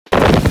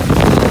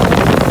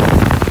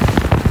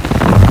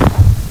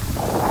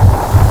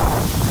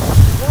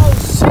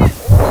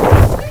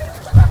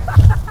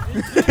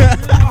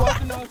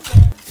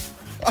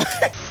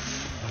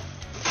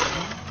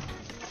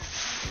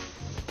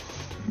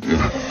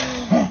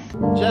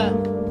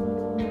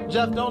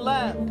Jeff, don't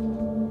laugh.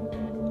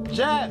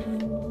 Jeff!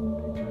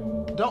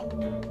 Don't.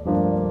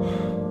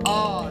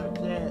 Oh,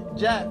 damn.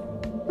 Jeff.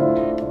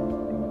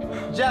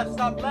 Jeff,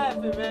 stop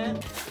laughing, man.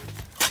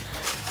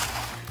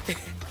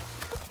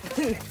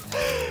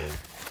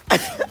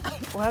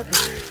 What happened?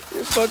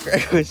 You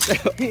fucker was so.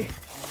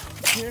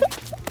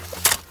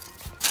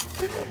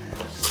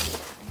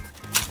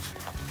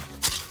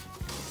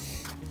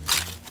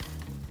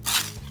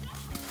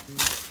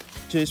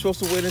 You're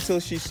supposed to wait until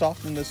she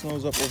softens the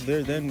snows up over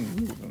there, then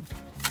move them.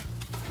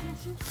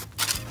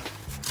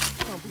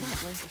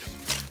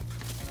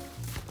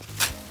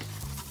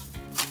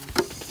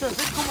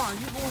 Come on,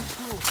 you're going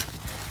slow.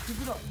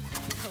 Keep it up.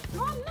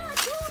 No, I'm not,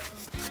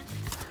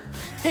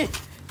 dude.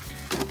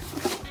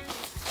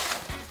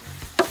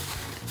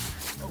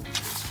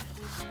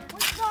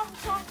 What's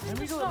wrong? Let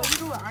me do it.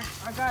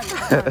 I got it.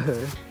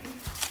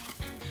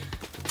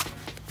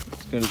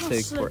 It's gonna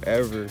take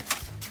forever.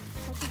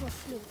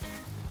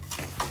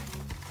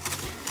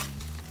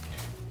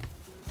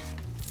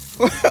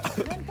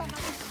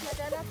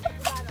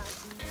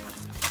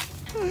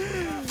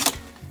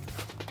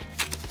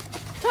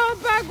 Tell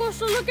bad goes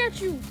to look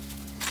at you.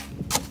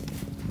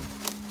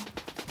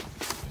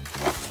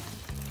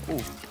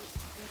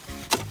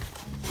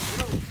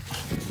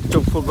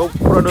 Joe, go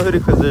put on the hoodie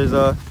because there's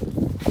a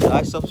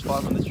nice soft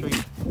spot on the tree.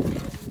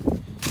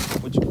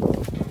 Which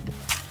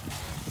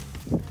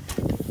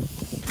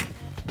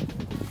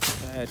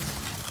bad.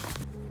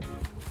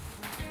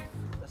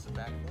 That's the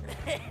back.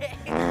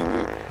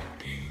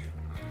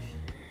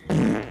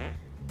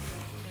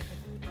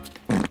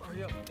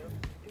 Hurry up.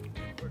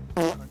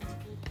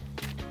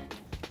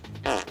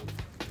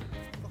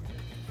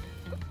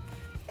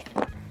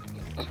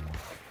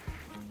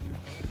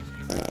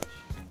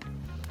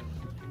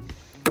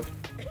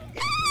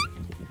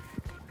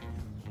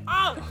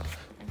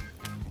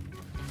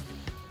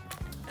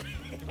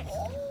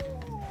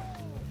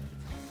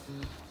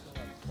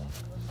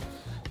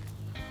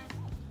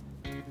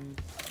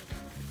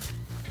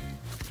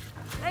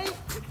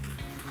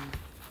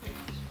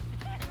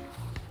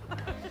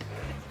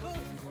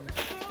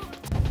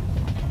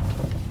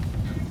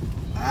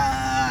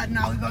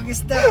 Now we gonna get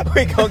stuck.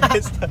 We gonna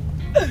get stuck.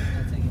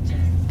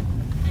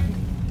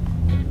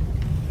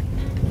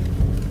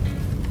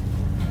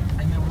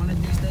 Hey man, one of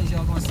these days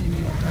y'all gonna see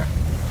me up there.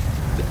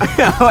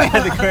 I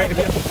had to correct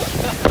you.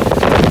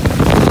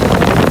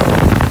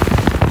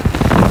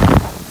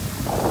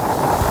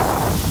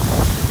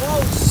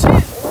 Oh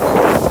shit!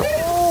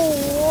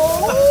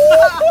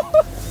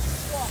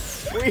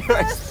 We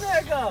are This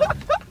nigga!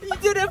 You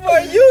did it for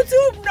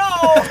YouTube? No!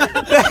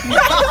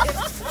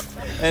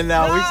 and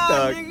now we Nah,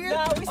 stuck. nigga.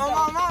 Oh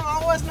my mom,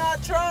 I was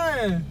not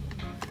trying.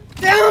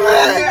 Damn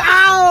it!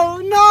 Ow!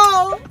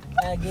 No!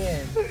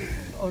 Again.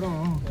 Hold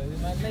on. We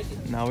might make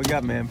it. Now we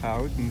got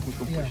manpower. We can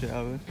push it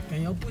out.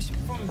 Can y'all push it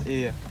for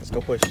me? Yeah, let's go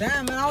push.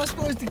 Damn man, I was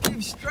supposed to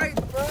keep straight,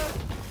 bro.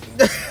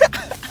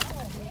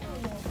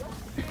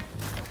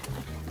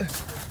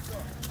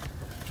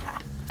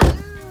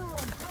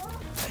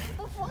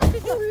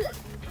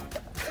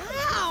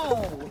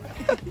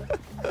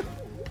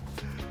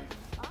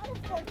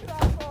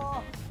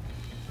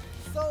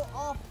 So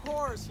off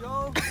course,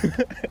 yo.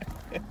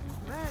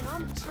 Man,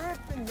 I'm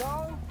tripping,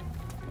 yo.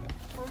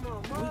 Come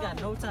on, We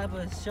got no type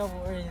of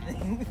shovel or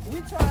anything.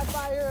 We tried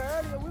by here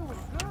earlier, we was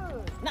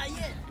good. Not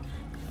yet.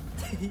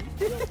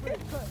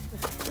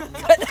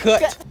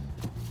 Cut.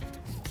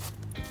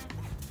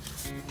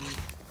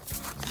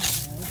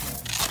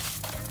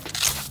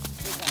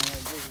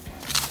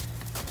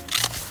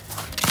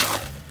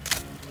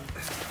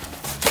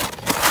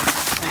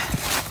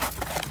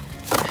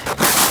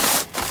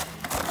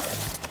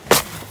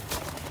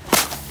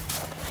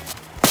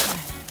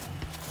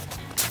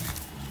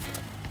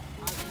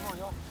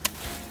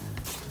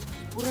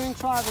 Put it in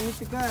drive and hit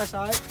the gas,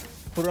 alright?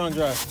 Put it on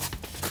dry.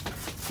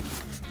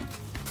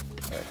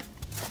 Alright.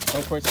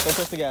 Don't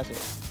press the gas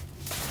yet.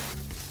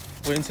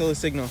 Wait until the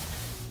signal.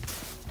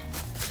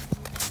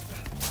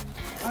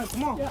 Alright,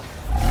 come on. Yeah.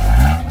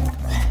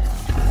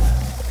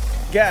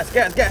 Gas.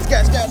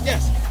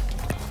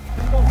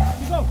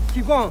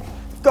 Keep going.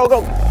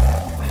 Go.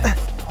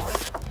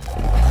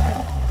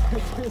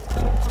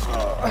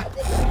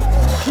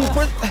 Keep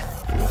pushing.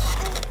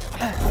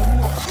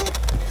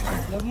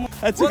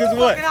 That took us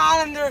what?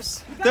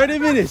 Islanders. 30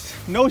 minutes.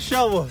 No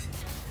shovel.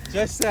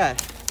 Just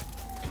that.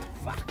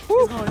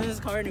 He's going in his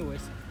car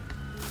anyways.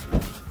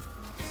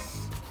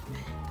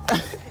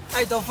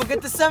 Hey, don't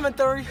forget the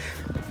cemetery.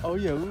 Oh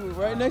yeah, we were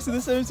right next to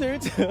the cemetery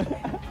too.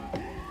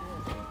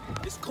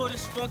 It's cold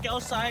as fuck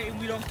outside and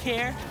we don't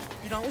care.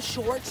 You know,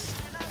 shorts.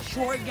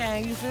 Short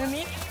gang, you feel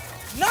me?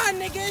 Nah,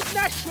 nigga, it's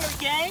not short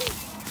gang.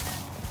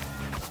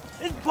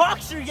 It's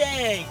boxer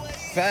gang.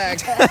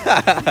 Fact.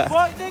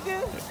 Fuck, nigga.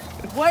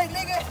 What,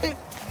 nigga?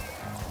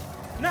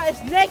 No,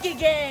 it's naked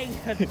gang.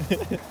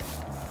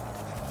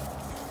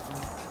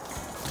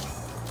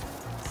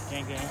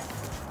 Gang.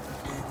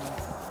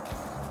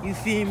 You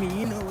feel me?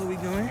 You know where we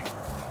going.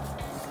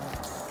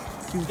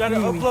 You gotta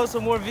upload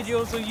some more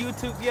videos on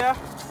YouTube, yeah?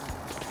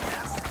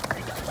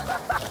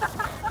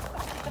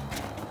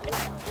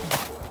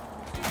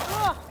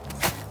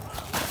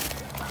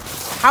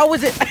 How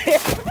was it?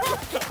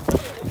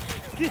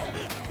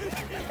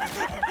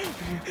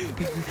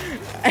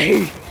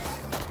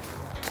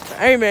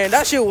 Hey man,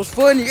 that shit was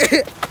funny.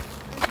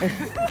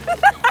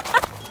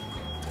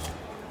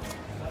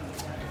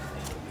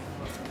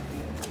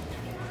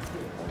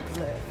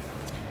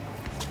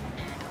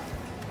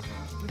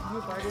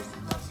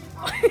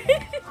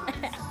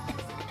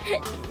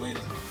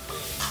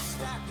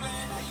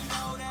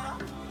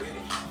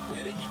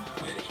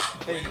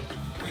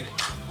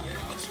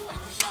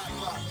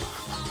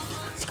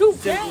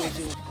 Scoop down.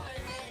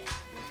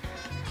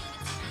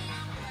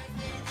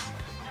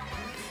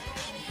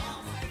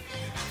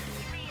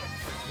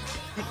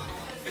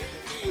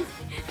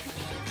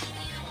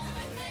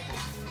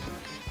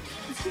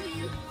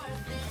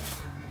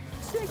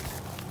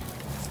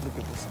 Look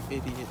at this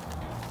idiot.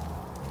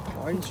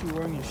 Why aren't you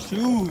wearing your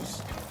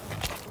shoes?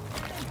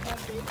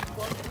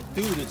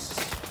 Dude, it's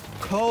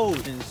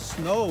cold and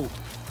snow.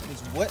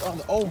 It's wet on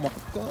the, oh my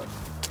god.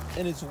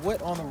 And it's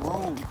wet on the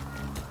road.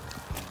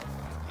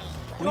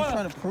 What are you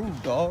trying to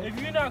prove, dog? If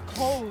you're not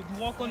cold,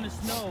 walk on the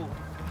snow.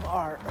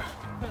 Alright.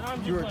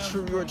 You're a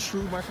true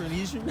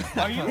Micronesian?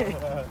 Are you?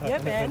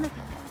 Yeah, man.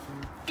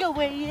 Go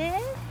away, yeah?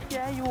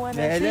 Yeah, you want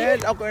Yeah, that yeah,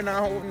 shit? okay,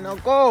 now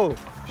go.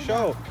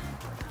 Show.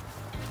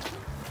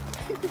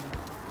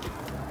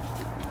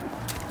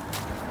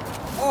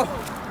 Oh.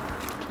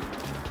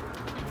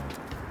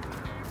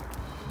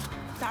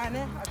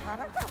 Sana.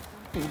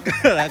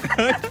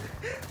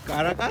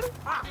 Cara.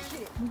 Ah,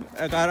 shit.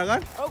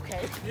 Cara.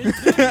 Okay. This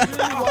dude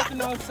really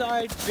walking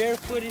outside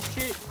barefoot and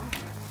shit.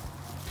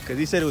 Because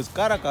he said it was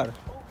cara. Because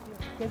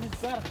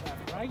it's got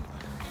right?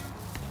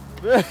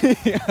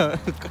 Yeah,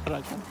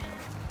 cara.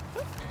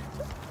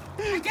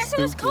 I guess it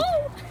was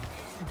cold.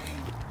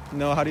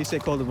 No, how do you say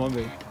cold in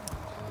Bombay?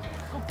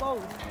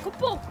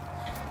 Kupo.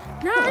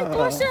 Nah,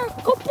 cosa.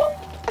 Kupo.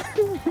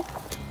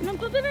 No,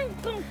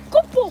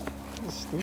 kupo.